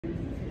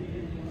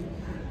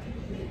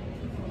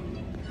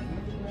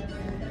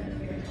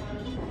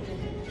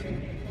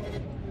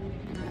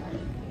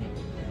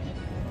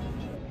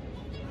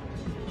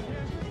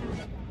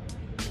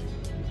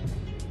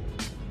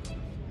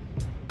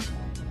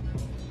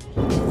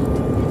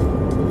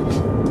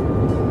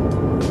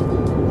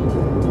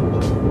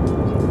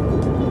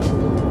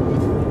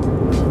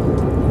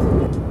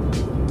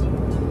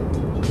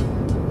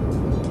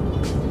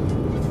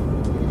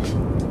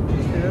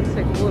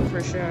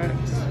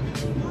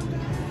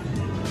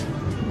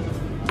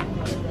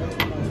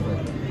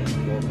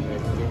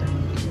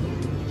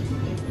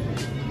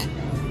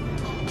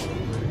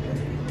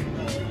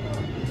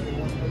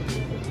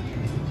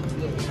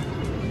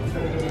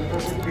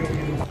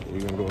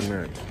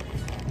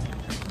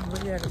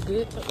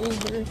Get the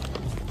Uber,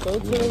 go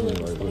to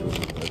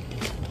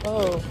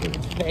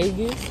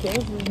Vegas, yeah,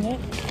 isn't it?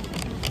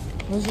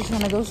 We're just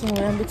trying to go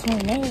somewhere in between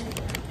there.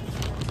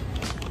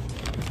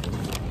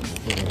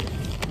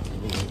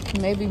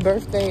 Maybe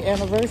birthday,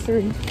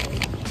 anniversary.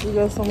 We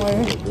go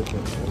somewhere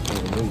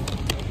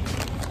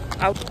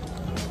out.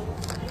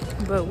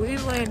 But we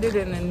landed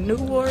in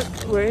Newark.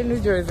 We're in New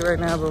Jersey right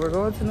now, but we're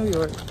going to New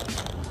York.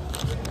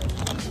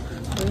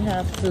 We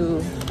have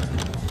to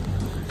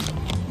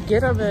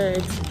get our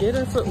bags, get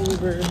us an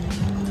Uber,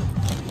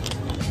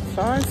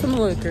 find some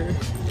liquor,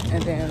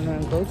 and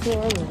then go to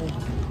our room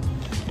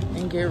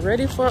and get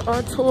ready for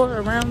our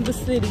tour around the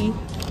city.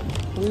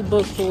 We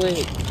booked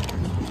with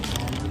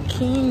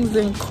Kings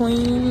and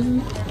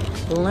Queens,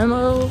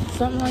 Limo,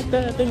 something like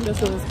that. I think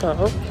that's what it's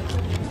called.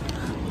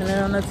 And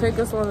they're gonna take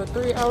us on a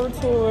 3-hour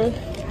tour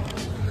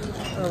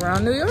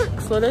around New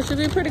York. So that should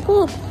be pretty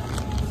cool.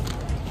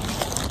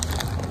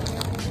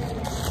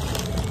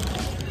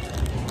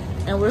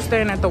 And we're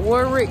staying at the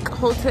Warwick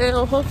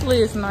Hotel. Hopefully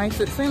it's nice.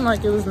 It seemed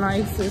like it was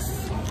nice.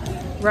 It's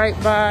right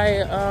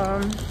by,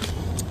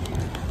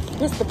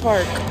 what's the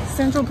park?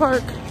 Central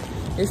Park.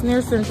 It's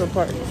near Central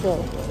Park.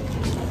 So,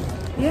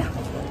 yeah.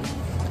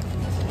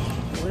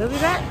 We'll be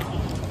back.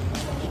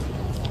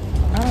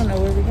 I don't know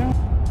where we're going.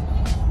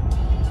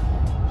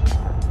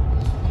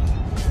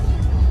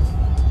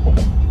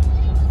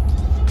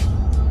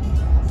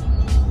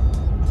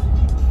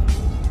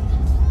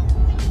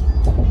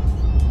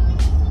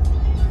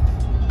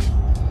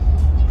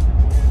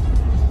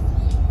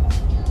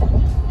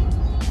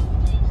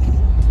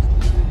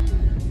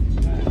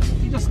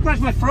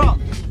 My front.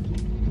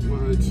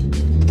 What?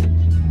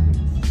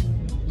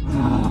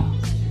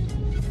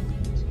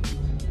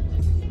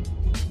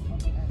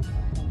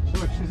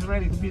 Look, she's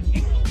ready to be.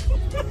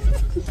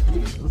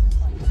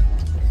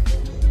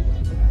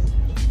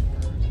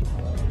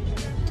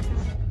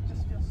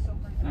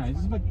 Alright,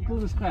 just like pull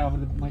this guy over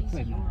my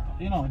plate now.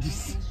 You know,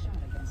 just.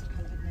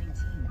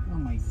 Oh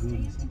my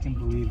goodness, I can't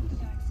believe it.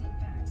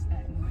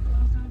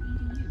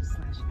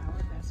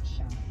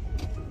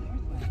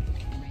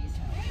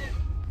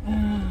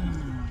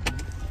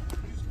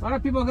 A lot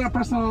of people got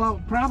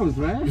personal problems,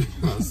 right?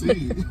 I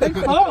see.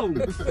 Oh!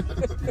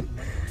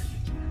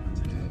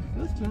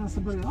 Let's try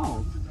somebody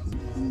else.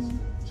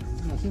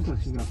 Yeah, it seems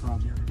like she's got a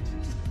problem.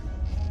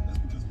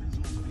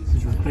 This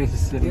is the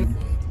craziest city in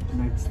the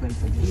United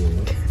States, I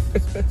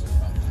guess.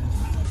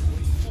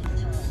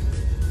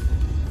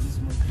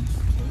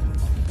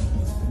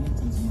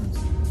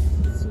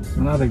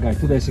 Another guy,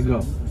 2 days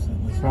ago.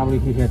 Probably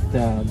he had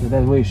the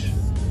Dead Wish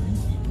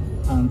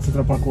on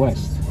Central Park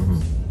West.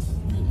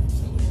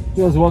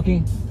 He was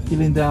walking, he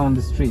leaned down on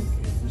the street,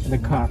 and the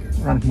car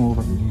ran him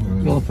over.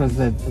 He all first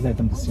dead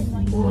on the scene.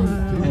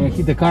 And he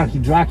hit the car, he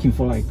dragged him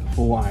for a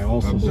while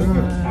also.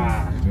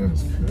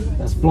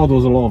 That's blood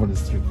was all over the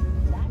street.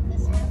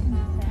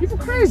 People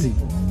crazy.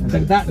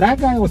 Like that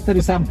guy was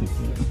 30 something.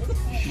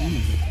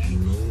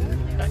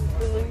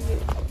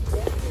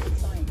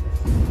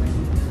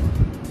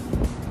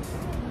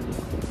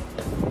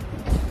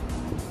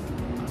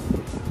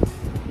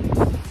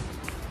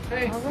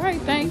 All right,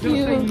 thank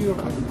you. Thank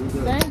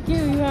you.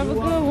 You have a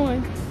good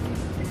one.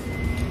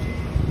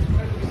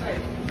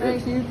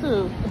 Thank you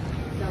too.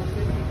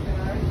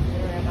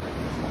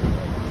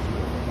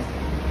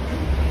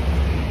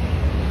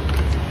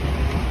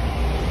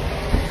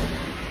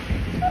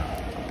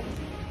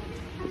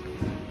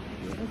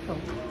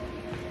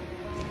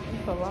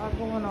 There's a lot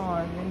going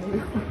on in New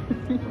York.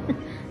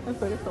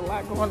 That's like it's a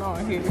lot going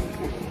on here.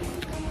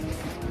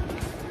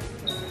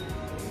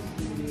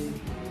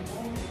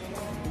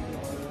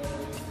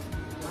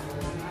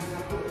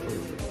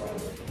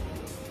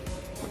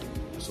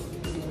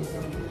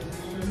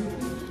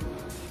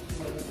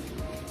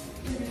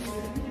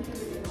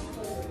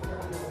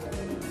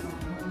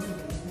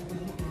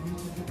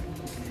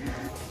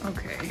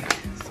 Okay,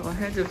 so I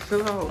had to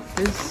fill out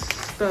this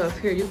stuff.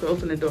 Here, you can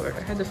open the door.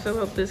 I had to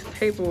fill out this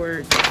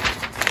paperwork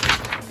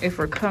if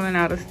we're coming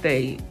out of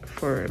state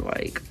for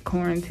like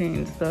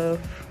quarantine stuff.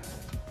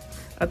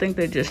 I think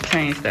they just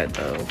changed that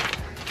though.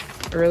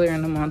 Earlier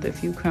in the month,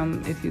 if you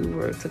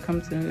were to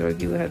come to New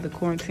York, you had to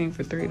quarantine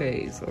for 3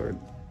 days or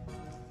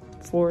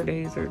 4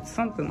 days or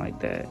something like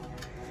that.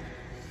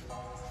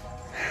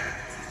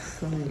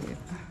 So yeah.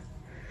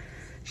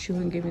 She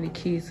wouldn't give me the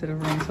keys to the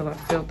room until I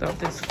filled out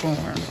this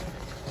form.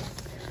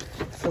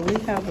 So we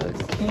have a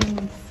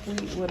king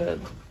suite with a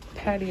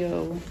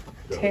patio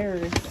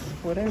terrace,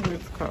 whatever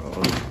it's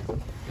called.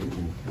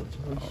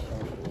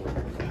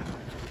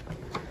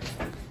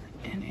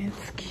 And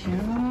it's cute.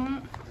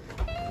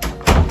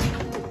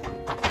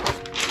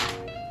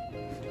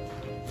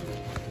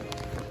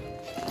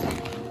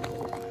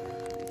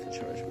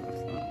 Charge my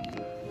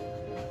phone.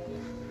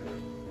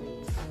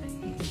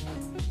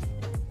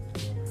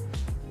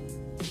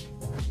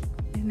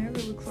 It never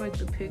looks like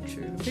the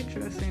picture. The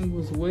picture I seen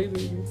was way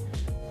bigger.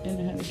 And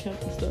it had a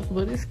couch and stuff,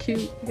 but it's cute.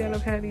 You got a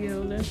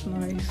patio, that's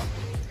nice.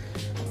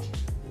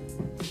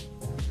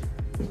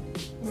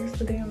 Where's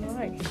the damn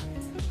light?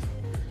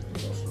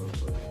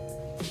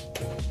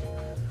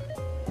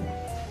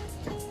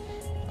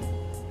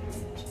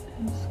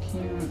 That's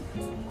cute.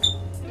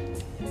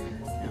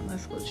 Now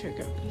let's go check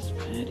out this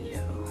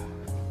patio.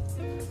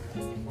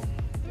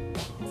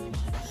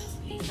 Let's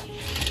see.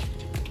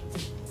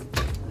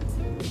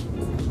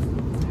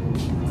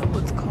 Oh,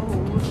 it's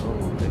cold.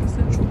 Oh, there's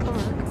Central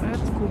Park.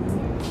 That's cool.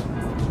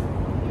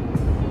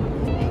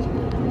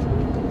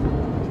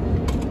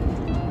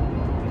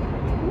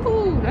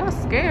 Ooh, that's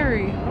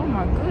scary. Oh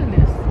my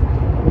goodness.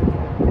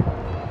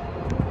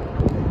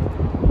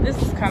 This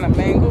is kind of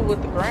mangled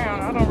with the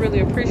ground. I don't really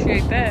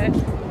appreciate that.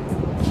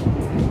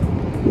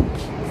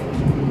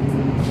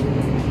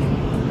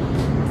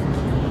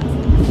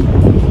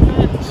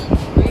 But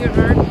we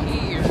are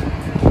here.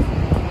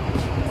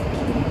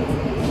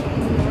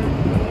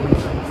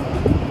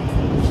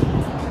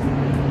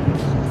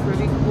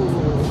 Pretty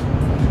cool.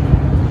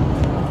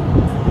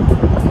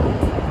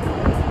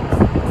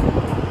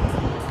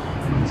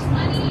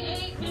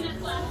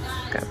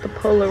 Got the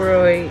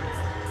Polaroid.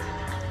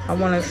 I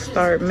want to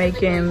start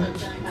making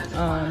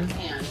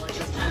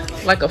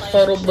like a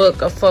photo book,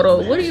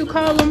 what do you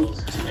call them?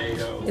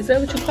 Is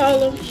that what you call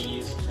them?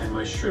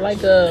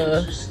 Like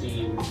a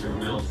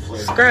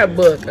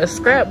scrapbook,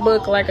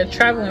 like a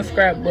traveling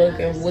scrapbook,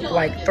 and with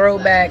like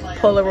throwback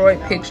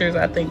Polaroid pictures.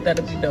 I think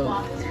that'll be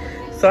dope.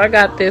 So I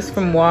got this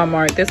from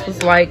Walmart. This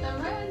was like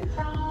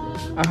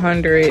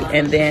 $100,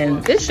 and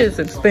then this shit's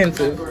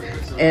expensive,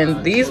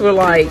 and these were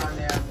like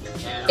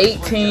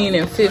 $18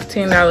 and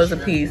 $15 a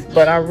piece,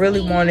 but I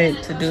really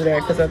wanted to do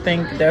that because I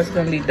think that's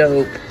gonna be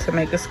dope to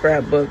make a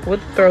scrapbook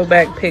with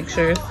throwback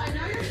pictures.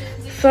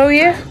 So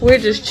yeah, we're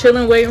just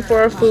chilling, waiting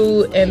for our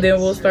food, and then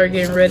we'll start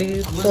getting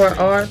ready for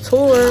our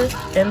tour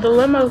in the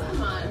limo.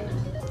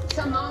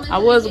 I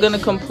was gonna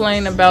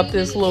complain about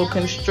this little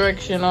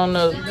constriction on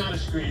the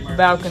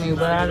balcony,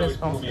 but I just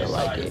don't feel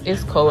like it.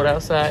 It's cold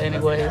outside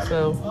anyway,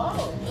 so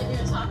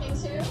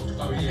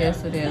I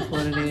guess it is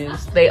what it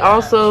is. They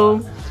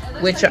also,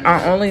 which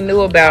I only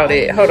knew about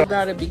it,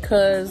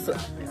 because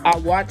I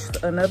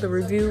watched another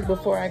review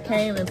before I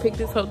came and picked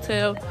this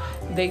hotel.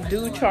 They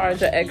do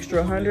charge an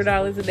extra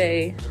 $100 a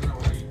day.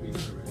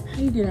 How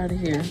you get out of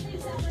here?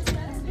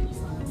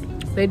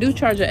 They do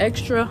charge an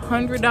extra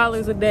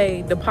 $100 a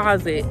day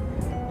deposit.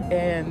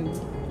 And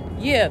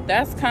yeah,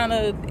 that's kind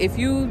of, if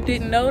you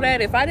didn't know that,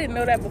 if I didn't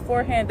know that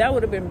beforehand, that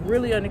would have been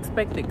really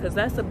unexpected, because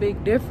that's a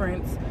big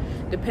difference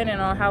depending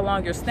on how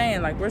long you're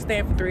staying. Like, we're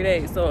staying for 3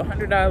 days, so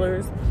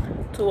 $100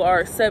 to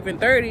our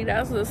 $730,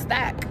 that's a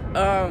stack.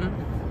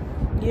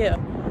 Yeah,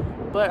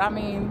 but I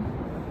mean,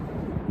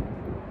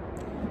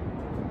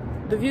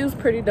 the view's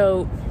pretty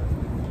dope.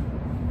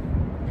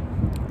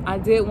 I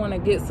did want to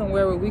get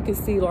somewhere where we could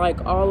see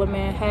like all of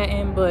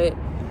Manhattan, but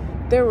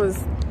there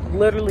was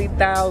literally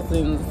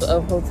thousands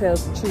of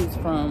hotels to choose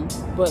from.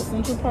 But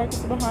Central Park is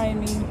behind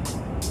me,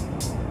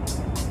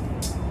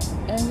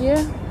 and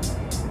yeah,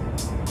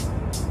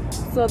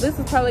 so this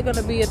is probably going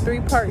to be a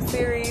 3-part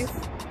series.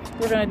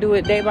 We're gonna do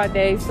it day by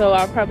day, so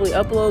I'll probably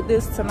upload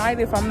this tonight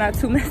if I'm not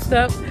too messed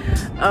up,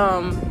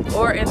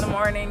 or in the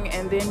morning,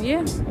 and then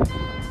yeah.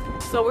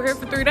 So we're here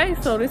for 3 days,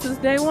 so this is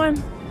day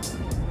 1.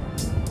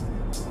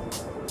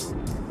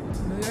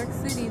 New York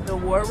City, the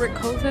Warwick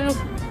Hotel.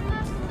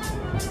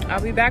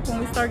 I'll be back when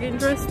we start getting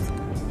dressed.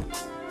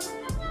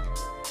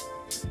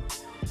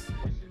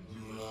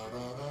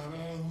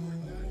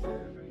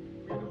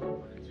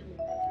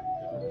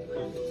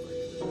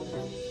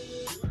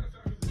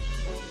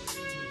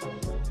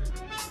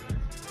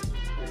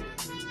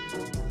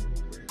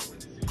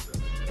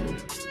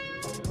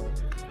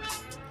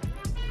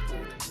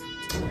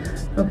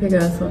 Okay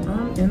guys, so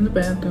I'm in the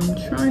bathroom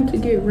trying to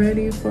get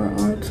ready for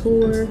our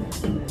tour.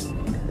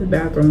 The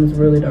bathroom is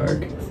really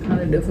dark. It's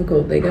kind of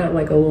difficult. They got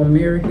like a little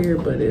mirror here,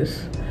 but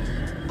it's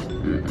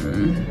let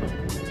me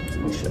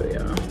show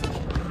y'all.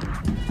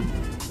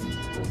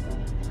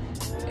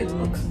 It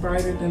looks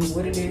brighter than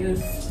what it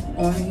is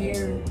on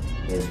here.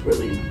 It's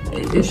really,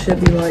 it should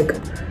be like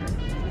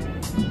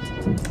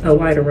a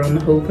light around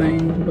the whole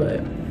thing,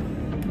 but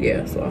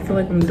yeah, so I feel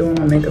like I'm doing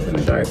my makeup in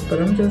the dark,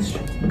 but I'm just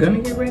gonna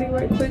get ready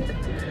right quick.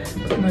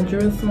 Put my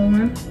dress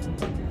on,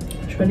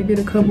 try to get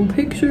a couple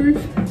pictures,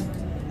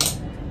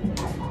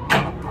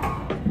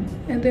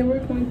 and then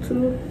we're going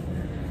to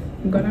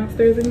go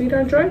downstairs and meet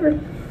our driver.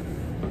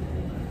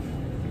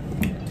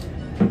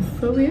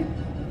 So yeah.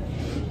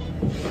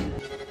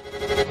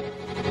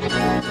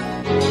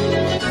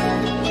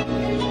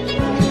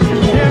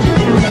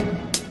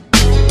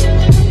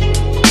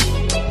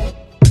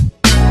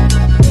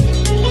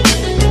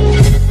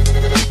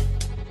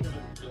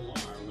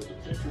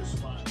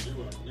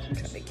 I'm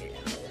trying to get in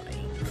the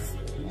lights.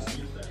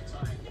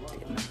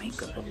 Get my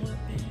makeup a little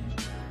bit.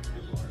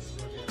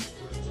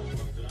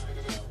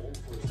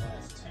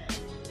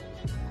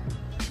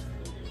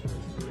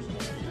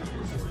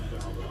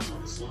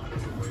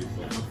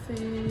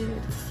 Outfits.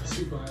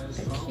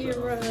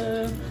 Akira.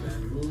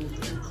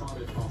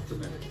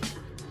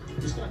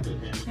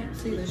 Can't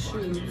see the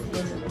shoes.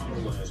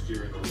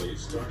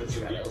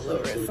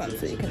 Lower it some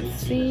so you can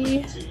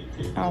see.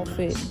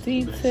 Outfit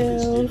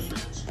details.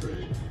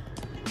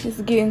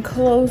 It's getting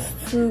close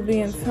to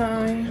being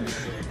time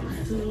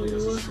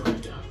to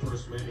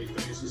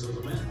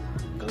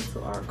go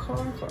to our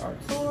car for our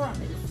tour.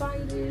 I'm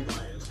excited.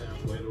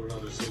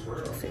 Let's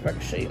see if I can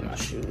show you my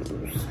shoes.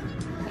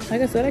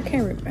 Like I said, I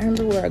can't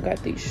remember where I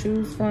got these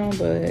shoes from,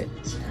 but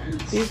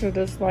these are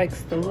just like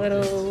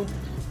stiletto.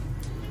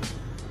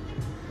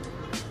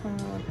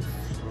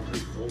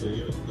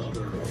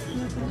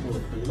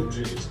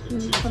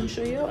 Come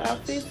show your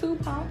outfit too,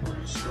 Pop.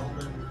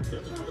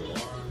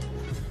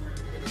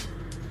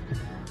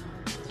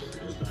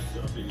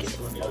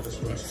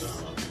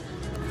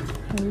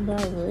 We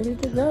about ready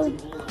to go.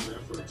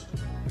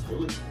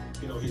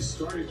 You know, he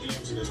started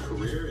games in his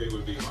career. It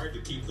would be hard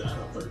to keep that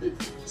up for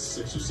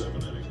 6 or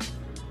 7 innings.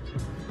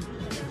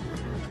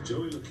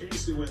 Joey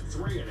Lucchese went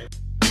 3 innings.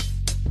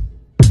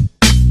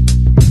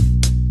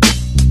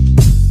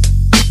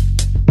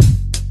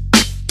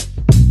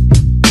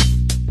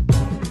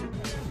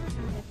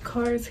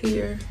 Car's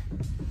here.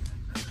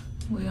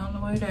 We on the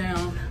way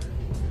down.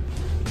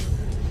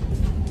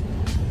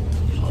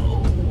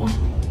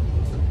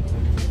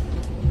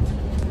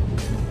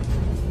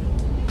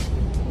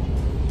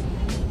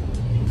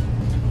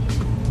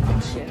 Oh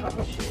shit, oh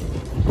shit.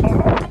 Oh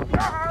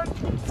God,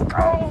 let's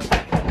go.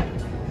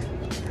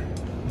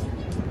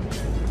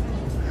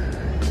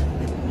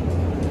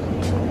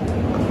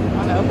 I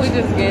don't know if we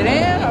just get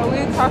in or we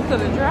talk to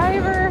the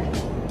driver.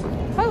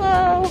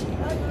 Hello.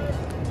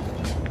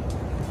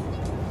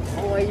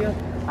 How are you?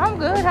 I'm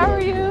good, how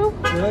are you?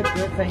 Good,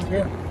 good, thank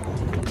you.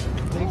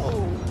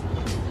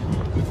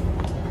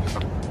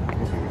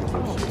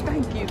 Oh,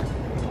 thank you.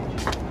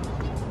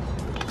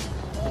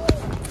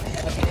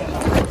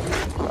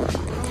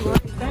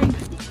 Thank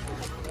you.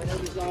 My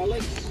name is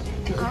Alex.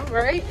 All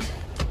right.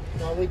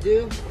 What we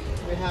do,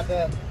 we have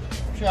a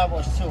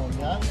travel soon,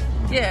 yeah?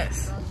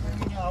 Yes.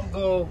 I'll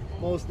go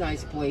most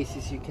nice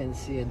places you can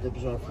see and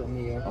observe from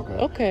here.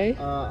 Okay.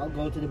 I'll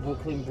go to the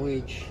Brooklyn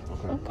Bridge.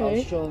 Okay.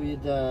 I'll show you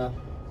the,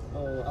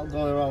 I'll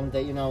go around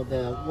the, you know,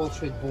 the Wall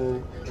Street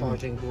Bull,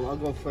 Charging Bull. I'll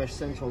go first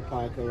Central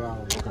Park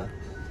around. Okay.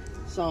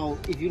 So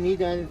if you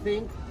need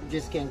anything, you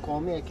just can call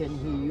me, I can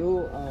hear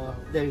you.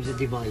 There is a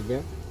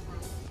divider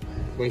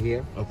right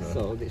here. Okay.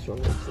 So this one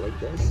looks like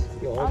this.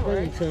 You open right.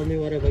 and tell me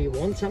whatever you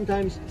want.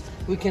 Sometimes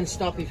we can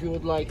stop if you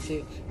would like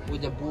to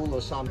with a bull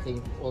or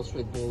something, Wall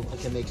Street Bull. I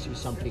can make you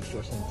some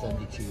pictures and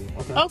send it to you.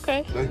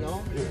 Okay. You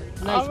know? Yeah.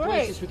 Nice All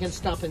places right. we can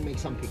stop and make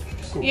some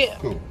pictures. Cool. Yeah.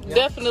 Cool.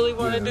 Definitely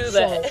want to do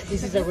that. So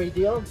this is a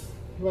radio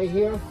right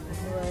here.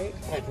 Right.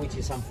 Like which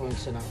is some Frank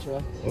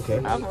Sinatra. Okay.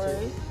 I'm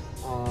ready.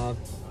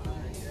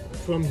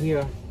 From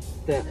here,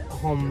 the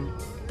home,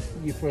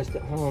 you press the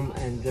home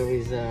and there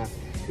is a,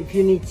 if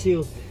you need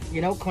to,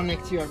 you know,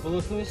 connect to your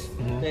Bluetooth,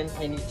 then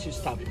I need to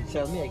stop. You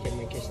tell me, I can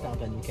make a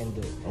stop and you can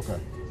do it. Okay.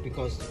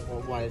 Because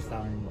whilst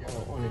I'm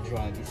on a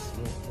drive, it's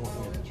not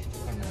managed to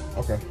connect.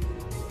 Okay.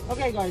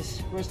 Okay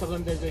guys, rest of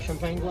them there's the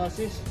champagne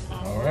glasses.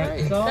 All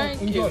right. So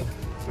Thank enjoy. you.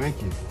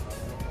 Thank you.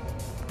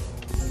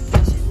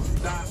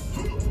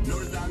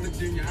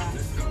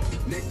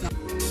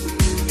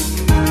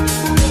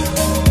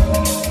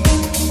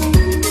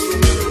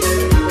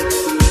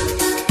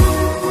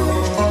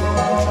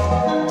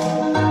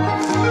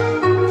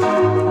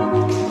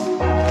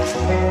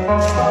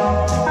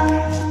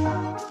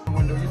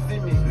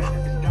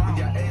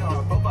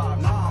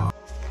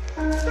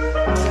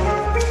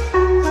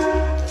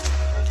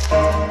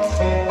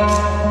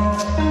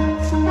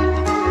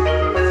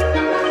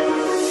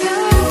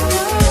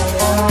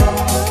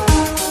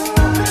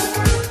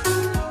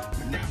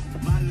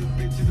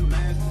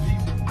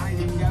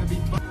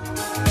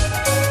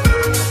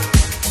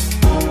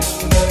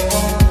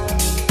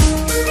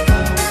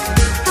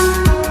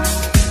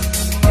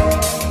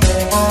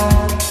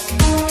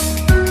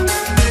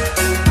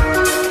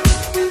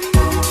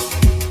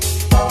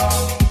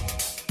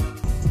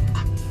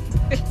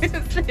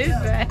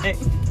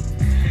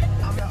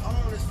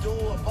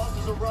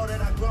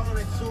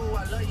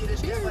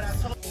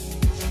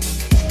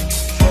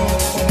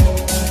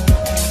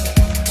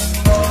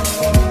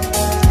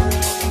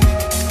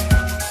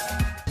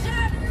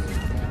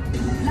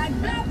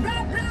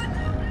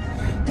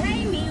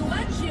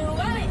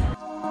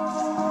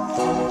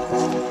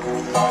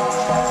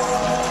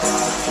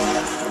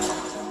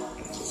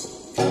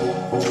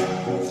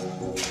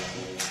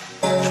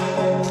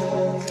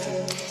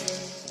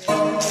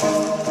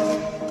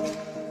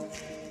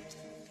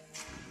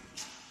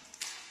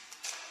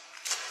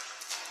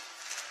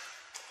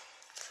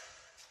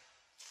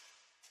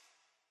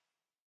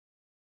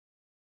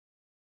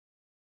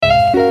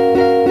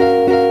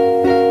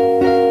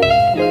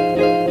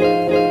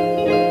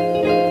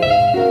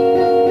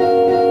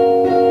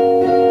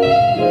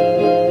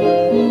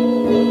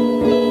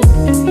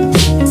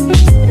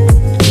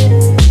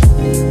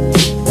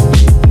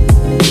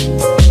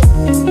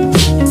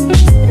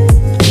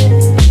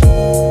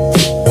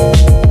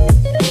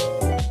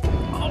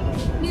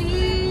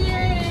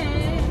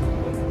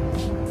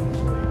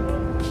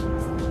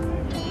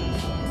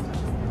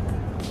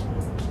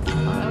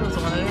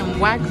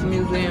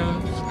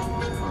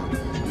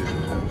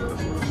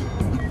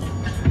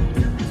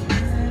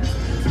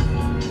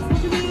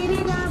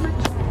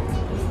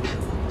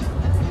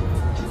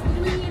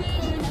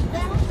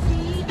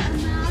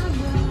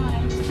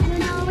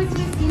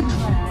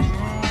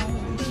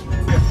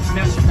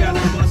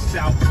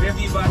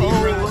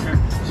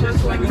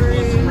 Just like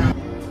bread.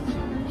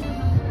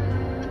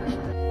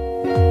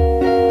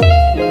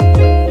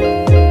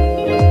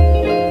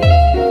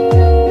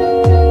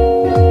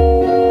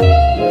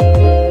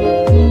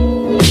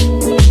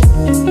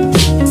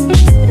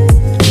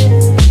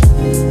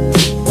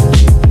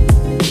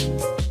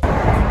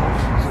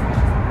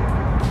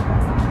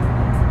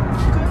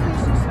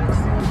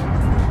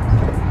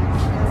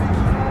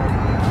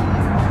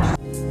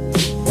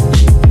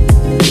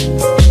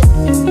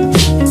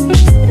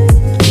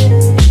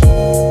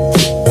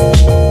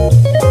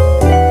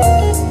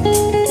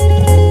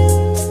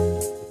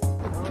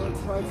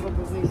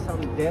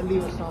 Deli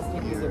or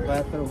something in the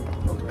bathroom.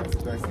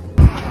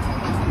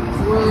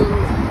 World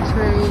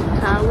Trade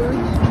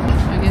Towers.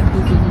 I guess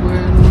this is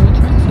where the World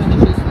Trade Center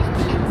is.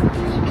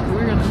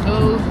 We're gonna go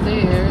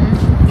there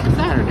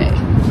Saturday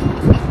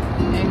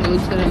and go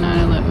to the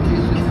 9/11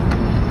 museum.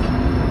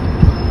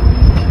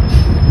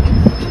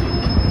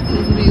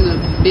 This will be the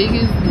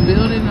biggest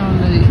building on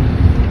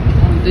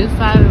this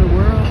side of the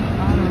world.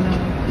 I don't know,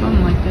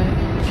 something like that.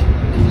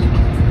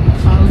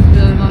 Tallest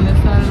building on this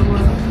side of the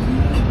world.